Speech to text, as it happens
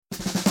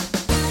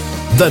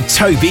The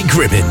Toby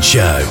Gribbin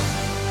Show.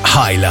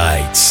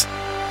 Highlights.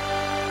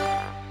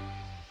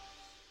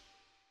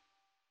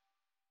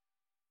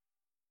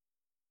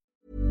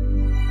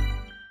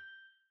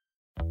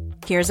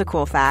 Here's a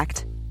cool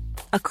fact.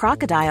 A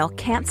crocodile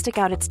can't stick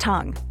out its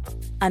tongue.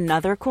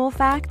 Another cool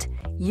fact,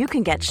 you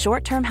can get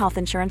short-term health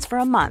insurance for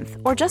a month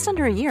or just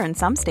under a year in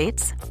some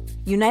states.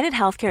 United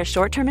Healthcare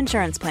short-term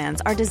insurance plans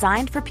are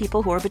designed for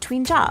people who are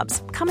between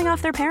jobs, coming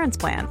off their parents'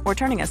 plan, or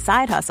turning a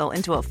side hustle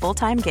into a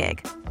full-time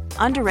gig.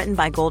 Underwritten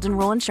by Golden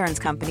Rule Insurance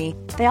Company,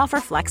 they offer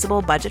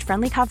flexible,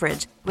 budget-friendly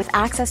coverage with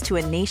access to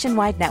a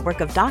nationwide network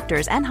of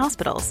doctors and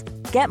hospitals.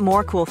 Get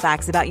more cool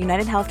facts about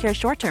United Healthcare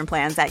short-term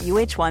plans at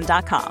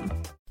uh1.com.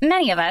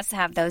 Many of us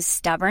have those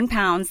stubborn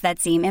pounds that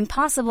seem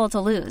impossible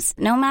to lose,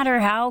 no matter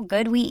how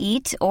good we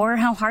eat or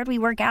how hard we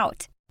work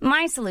out.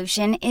 My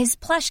solution is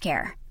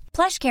PlushCare.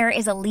 PlushCare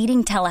is a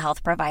leading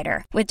telehealth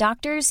provider with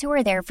doctors who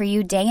are there for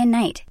you day and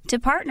night to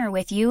partner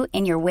with you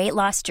in your weight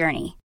loss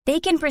journey. They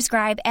can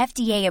prescribe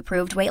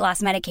FDA-approved weight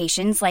loss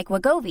medications like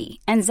Wegovy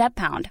and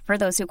Zepbound for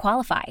those who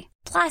qualify.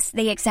 Plus,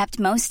 they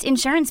accept most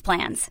insurance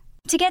plans.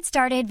 To get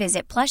started,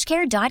 visit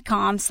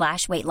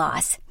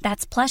plushcare.com/weightloss.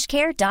 That's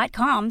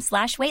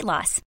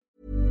plushcare.com/weightloss.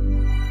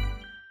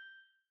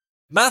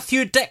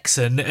 Matthew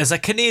Dixon is a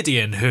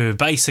Canadian who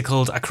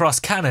bicycled across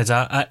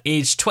Canada at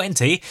age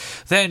 20,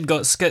 then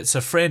got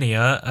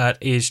schizophrenia at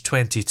age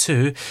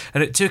 22,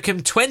 and it took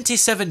him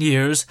 27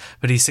 years,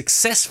 but he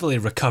successfully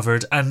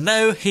recovered, and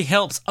now he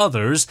helps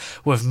others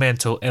with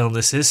mental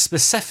illnesses,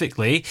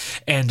 specifically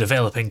in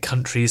developing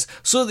countries,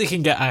 so they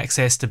can get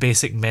access to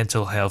basic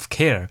mental health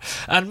care.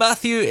 And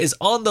Matthew is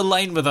on the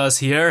line with us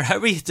here. How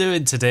are you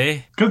doing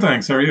today? Good,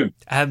 thanks. How are you?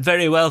 I'm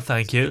very well,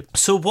 thank you.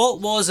 So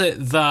what was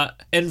it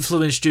that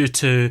influenced you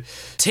to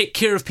take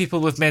care of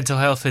people with mental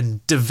health in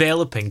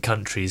developing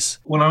countries?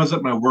 When I was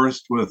at my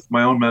worst with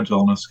my own mental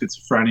illness,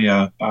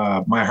 schizophrenia,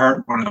 my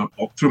heart went out,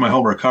 through my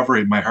whole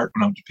recovery, my heart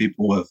went out to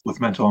people with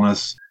mental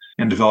illness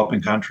in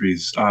developing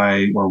countries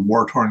or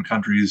war-torn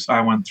countries.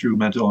 I went through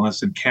mental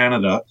illness in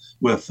Canada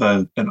with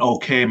an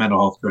okay mental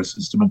health care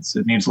system.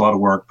 It needs a lot of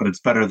work, but it's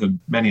better than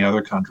many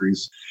other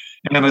countries.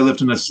 And I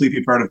lived in a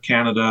sleepy part of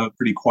Canada,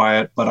 pretty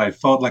quiet, but I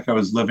felt like I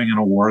was living in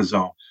a war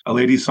zone. A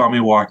lady saw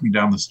me walking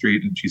down the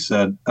street and she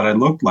said that I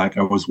looked like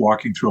I was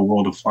walking through a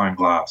world of flying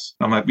glass.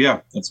 I'm like, yeah,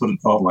 that's what it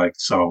felt like.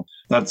 So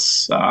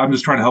I'm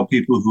just trying to help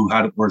people who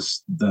had it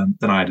worse than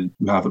I did,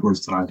 who have it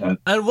worse than I did.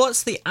 And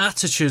what's the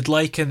attitude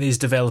like in these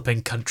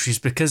developing countries?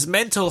 Because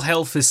mental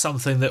health is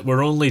something that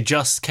we're only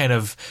just kind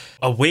of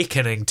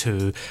awakening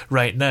to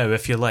right now,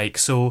 if you like.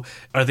 So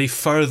are they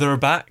further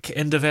back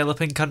in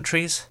developing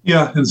countries?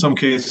 Yeah, in some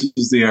cases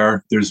they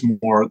are.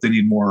 They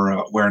need more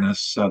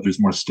awareness. There's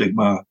more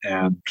stigma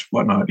and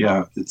whatnot.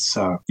 Yeah,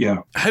 yeah.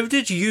 How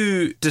did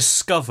you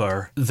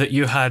discover that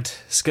you had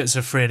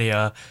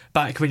schizophrenia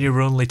back when you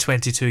were only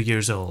 22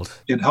 years old?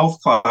 In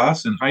health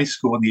class in high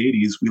school in the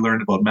 80s, we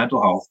learned about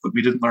mental health, but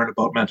we didn't learn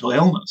about mental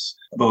illness,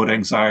 about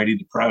anxiety,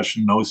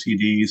 depression,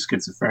 OCD,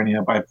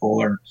 schizophrenia,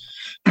 bipolar.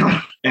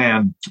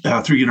 And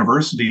through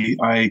university,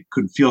 I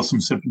could feel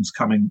some symptoms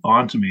coming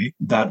onto me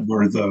that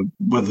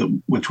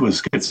which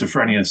was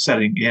schizophrenia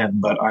setting in,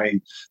 but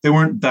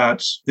they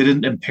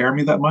didn't impair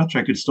me that much.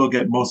 I could still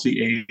get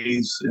mostly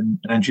A's in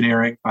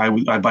engineering. I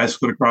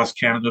bicycled across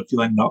Canada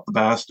feeling not the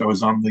best. I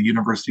was on the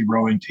university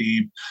rowing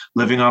team,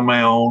 living on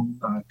my own,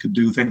 could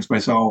do things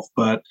myself,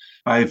 but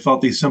I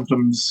felt these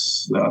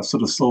symptoms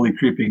sort of slowly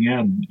creeping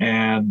in.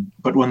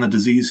 But when the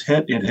disease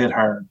hit, it hit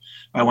hard.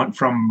 I went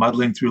from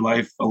muddling through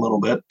life a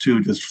little bit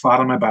to just flat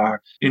on my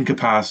back,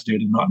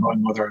 incapacitated, not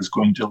knowing whether I was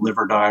going to live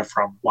or die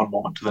from one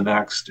moment to the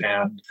next.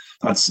 And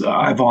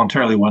I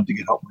voluntarily went to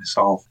get help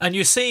myself. And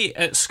you say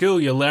at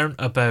school you learn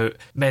about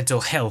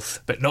mental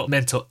health, but not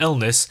mental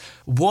illness.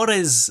 What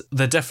is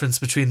the difference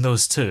between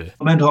those two?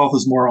 Mental health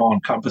is more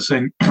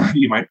all-encompassing.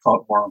 You might call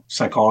it more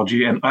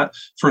psychology. And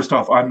first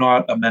off, I'm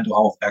not a mental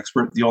health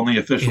expert. The only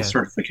official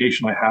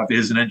certification I have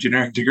is an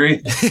engineering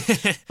degree.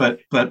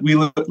 but we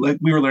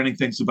were learning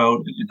things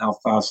about in health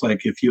class,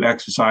 like if you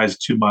exercise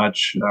too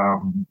much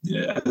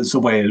as a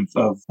way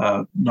of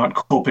not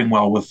coping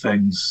well with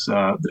things,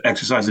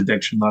 exercise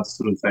addiction, that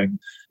sort of thing.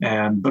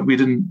 But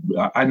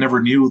I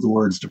never knew the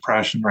words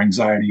depression or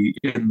anxiety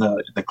in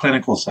the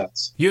clinical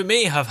sense. You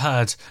may have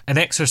had an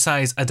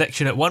exercise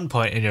addiction at one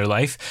point in your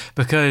life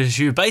because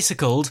you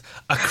bicycled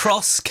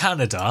across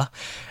Canada.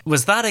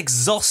 Was that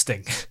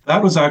exhausting?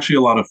 That was actually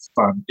a lot of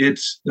fun.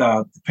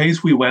 The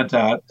pace we went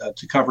at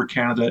to cover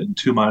Canada in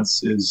 2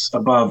 months is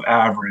above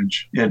average.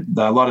 A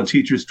lot of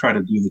teachers try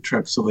to do the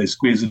trip, so they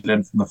squeeze it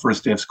in from the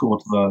first day of school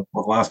to the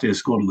last day of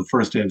school to the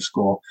first day of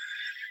school.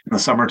 in the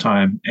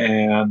summertime.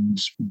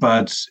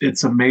 But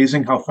it's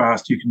amazing how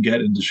fast you can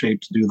get into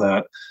shape to do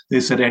that. They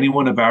said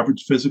anyone of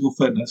average physical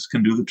fitness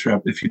can do the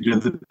trip if you do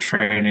the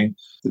training.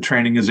 The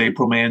training is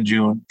April, May, and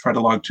June. Try to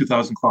log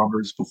 2,000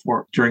 kilometers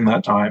during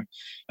that time.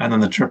 And then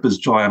the trip is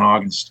July and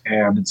August.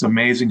 And it's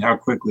amazing how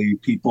quickly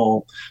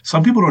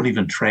some people don't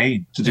even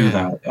train to do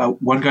that.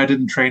 One guy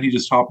didn't train. He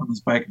just hopped on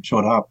his bike and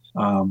showed up.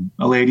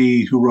 A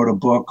lady who wrote a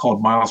book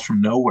called Miles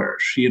from Nowhere,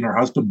 she and her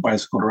husband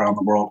bicycled around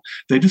the world.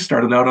 They just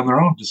started out on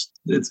their own.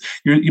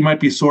 You might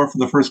be sore for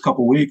the first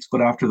couple of weeks,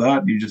 but after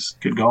that, you just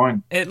get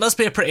going. It must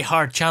be a pretty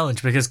hard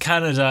challenge because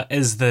Canada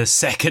is the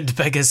second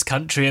biggest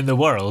country in the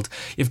world.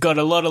 You've got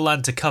a lot of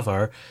land to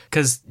cover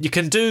because you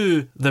can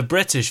do the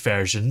British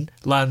version,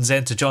 Land's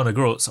End to John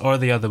O'Groats, or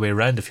the other way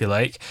around if you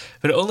like,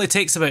 but it only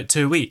takes about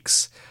 2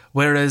 weeks.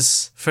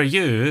 Whereas for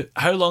you,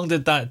 how long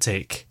did that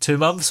take? 2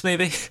 months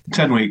maybe?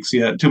 10 weeks,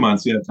 yeah. 2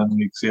 months, yeah. 10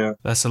 weeks, yeah.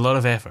 That's a lot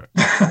of effort.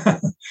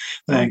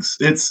 Thanks.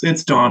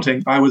 It's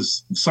daunting. I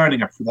was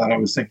signing up for that. I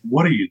was thinking,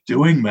 what are you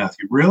doing,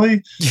 Matthew?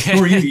 Really? Yeah.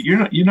 Who are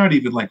you? You're not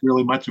even like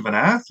really much of an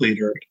athlete,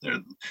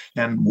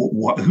 and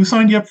who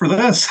signed you up for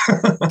this?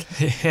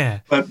 Yeah.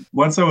 But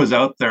once I was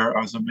out there,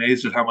 I was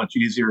amazed at how much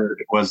easier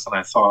it was than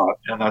I thought.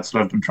 And that's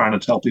what I've been trying to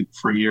tell people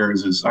for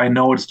years is I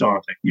know it's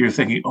daunting. You're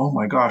thinking, oh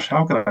my gosh,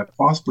 how could I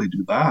possibly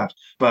do that?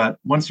 But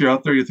once you're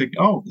out there, you think,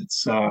 oh,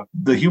 it's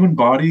the human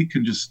body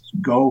can just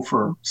go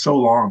for so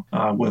long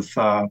with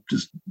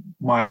just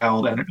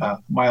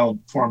moderate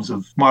forms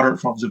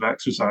of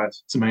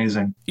exercise. It's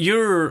amazing.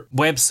 Your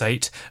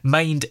website,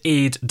 mindaid.ca,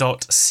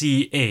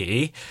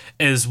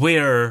 is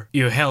where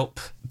you help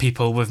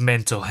people with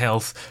mental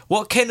health.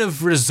 What kind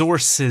of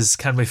resources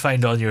can we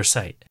find on your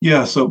site?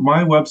 Yeah, so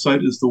my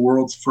website is the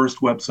world's first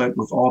website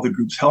with all the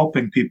groups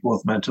helping people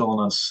with mental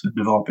illness in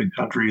developing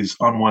countries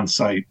on one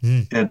site.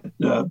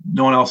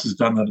 No one else has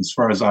done that as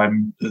far as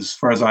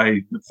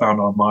I found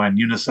online.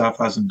 UNICEF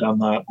hasn't done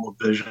that. World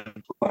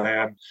Vision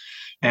Plan.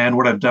 And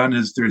what I've done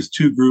is there's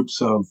 2 groups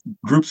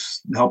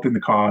helping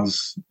the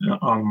cause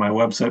on my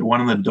website,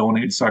 one in the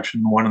donate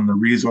section, one in the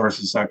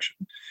resources section.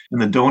 In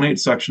the donate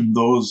section,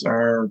 those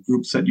are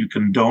groups that you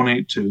can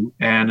donate to.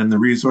 And in the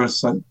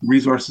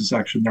resources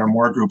section, there are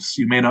more groups.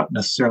 You may not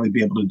necessarily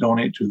be able to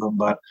donate to them,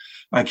 but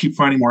I keep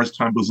finding more as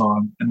time goes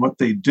on. And what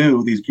they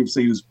do, these groups,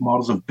 they use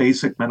models of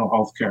basic mental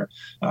health care.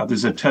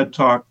 There's a TED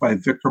talk by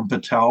Vikram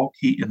Patel.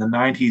 In the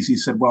 90s, he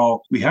said,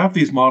 well, we have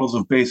these models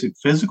of basic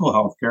physical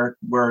health care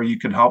where you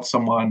can help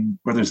someone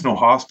where there's no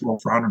hospital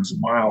for hundreds of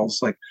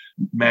miles, like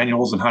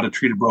manuals on how to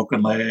treat a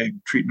broken leg,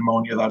 treat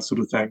pneumonia, that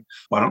sort of thing.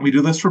 Why don't we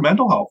do this for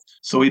mental health?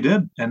 So we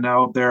did. And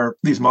now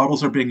these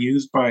models are being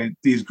used by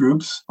these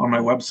groups on my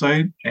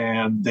website.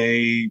 And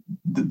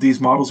these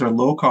models are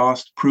low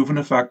cost, proven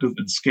effective,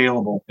 and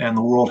scalable. And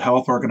the World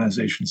Health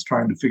Organization is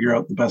trying to figure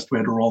out the best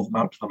way to roll them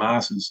out to the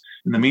masses.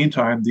 In the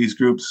meantime, these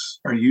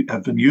groups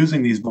have been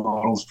using these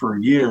models for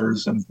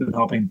years and have been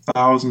helping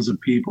thousands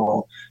of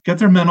people get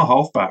their mental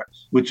health back,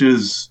 which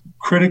is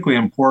critically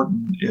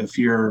important if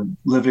you're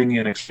living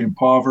in extreme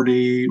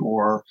poverty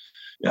or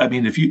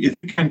if you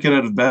can't get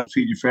out of bed to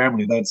feed your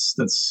family, that's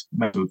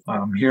massive.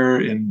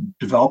 Here in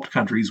developed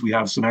countries, we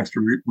have some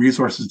extra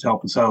resources to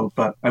help us out.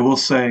 But I will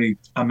say,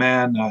 a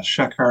man,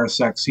 Shekhar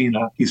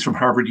Saxena, he's from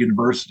Harvard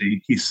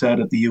University. He said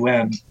at the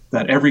UN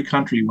that every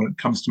country, when it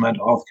comes to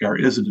mental health care,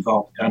 is a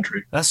developed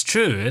country. That's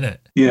true, isn't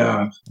it?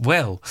 Yeah.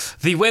 Well,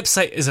 the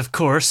website is, of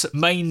course,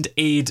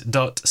 mindaid.ca.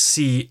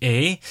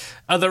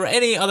 Are there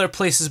any other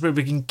places where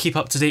we can keep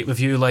up to date with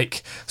you,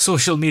 like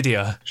social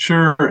media?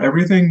 Sure.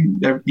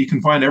 You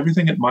can find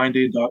everything at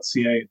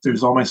mindaid.ca.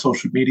 There's all my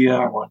social media.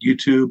 I'm on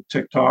YouTube,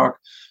 TikTok,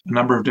 a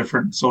number of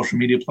different social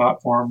media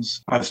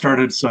platforms. I've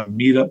started some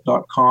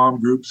meetup.com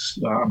groups.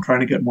 I'm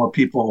trying to get more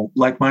people,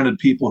 like-minded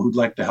people who'd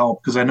like to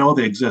help, because I know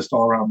they exist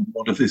all around the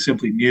world if they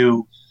simply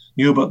knew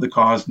about the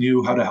cause,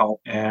 knew how to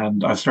help.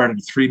 And I've started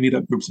 3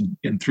 meetup groups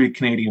in 3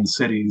 Canadian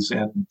cities.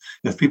 And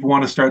if people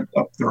want to start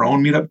up their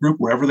own meetup group,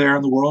 wherever they are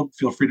in the world,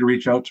 feel free to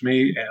reach out to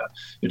me. And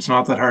it's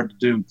not that hard to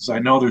do, because I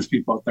know there's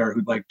people out there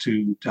who'd like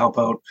to help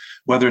out,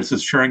 whether it's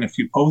just sharing a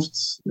few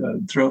posts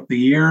throughout the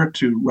year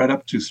to right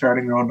up to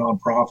starting their own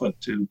nonprofit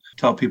to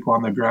tell people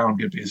on the ground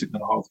get basic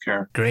mental health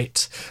care.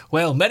 Great.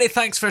 Well, many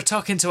thanks for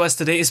talking to us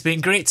today. It's been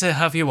great to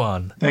have you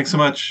on. Thanks so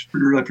much.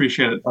 Really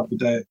appreciate it. Have a good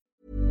day.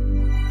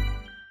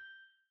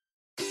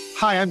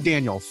 Hi, I'm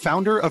Daniel,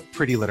 founder of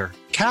Pretty Litter.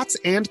 Cats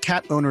and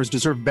cat owners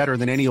deserve better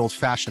than any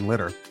old-fashioned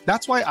litter.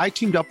 That's why I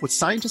teamed up with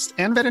scientists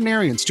and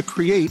veterinarians to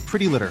create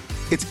Pretty Litter.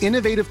 Its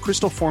innovative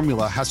crystal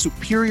formula has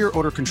superior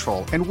odor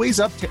control and weighs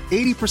up to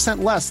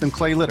 80% less than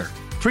clay litter.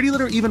 Pretty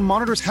Litter even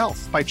monitors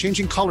health by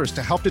changing colors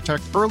to help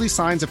detect early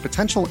signs of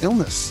potential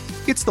illness.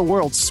 It's the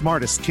world's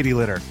smartest kitty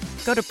litter.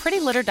 Go to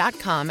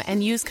prettylitter.com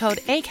and use code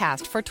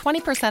ACAST for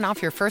 20% off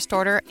your first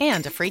order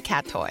and a free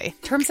cat toy.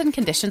 Terms and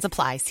conditions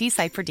apply. See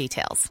site for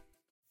details.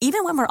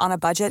 Even when we're on a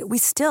budget, we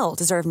still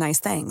deserve nice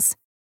things.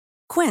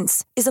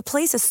 Quince is a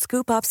place to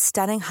scoop up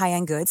stunning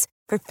high-end goods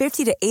for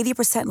 50 to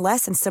 80%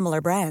 less than similar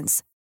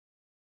brands.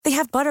 They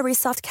have buttery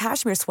soft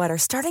cashmere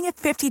sweaters starting at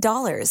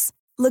 $50,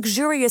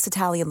 luxurious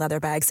Italian leather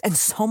bags, and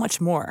so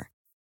much more.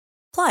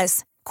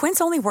 Plus,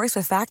 Quince only works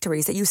with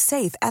factories that use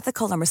safe,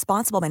 ethical, and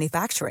responsible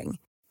manufacturing.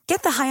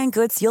 Get the high-end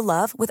goods you'll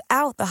love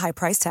without the high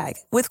price tag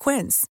with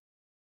Quince.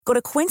 Go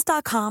to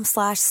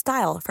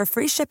quince.com/style for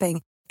free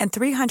shipping and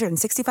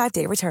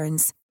 365-day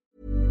returns.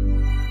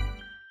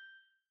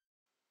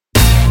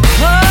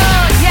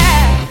 Oh,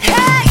 yeah.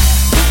 Hey!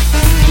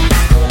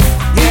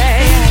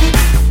 Yeah, yeah.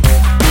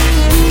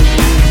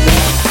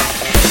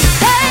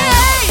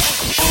 Hey!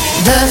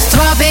 The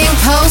throbbing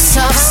pulse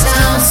of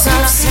sound.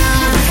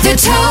 The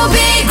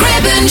Toby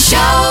Gribbon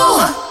Show.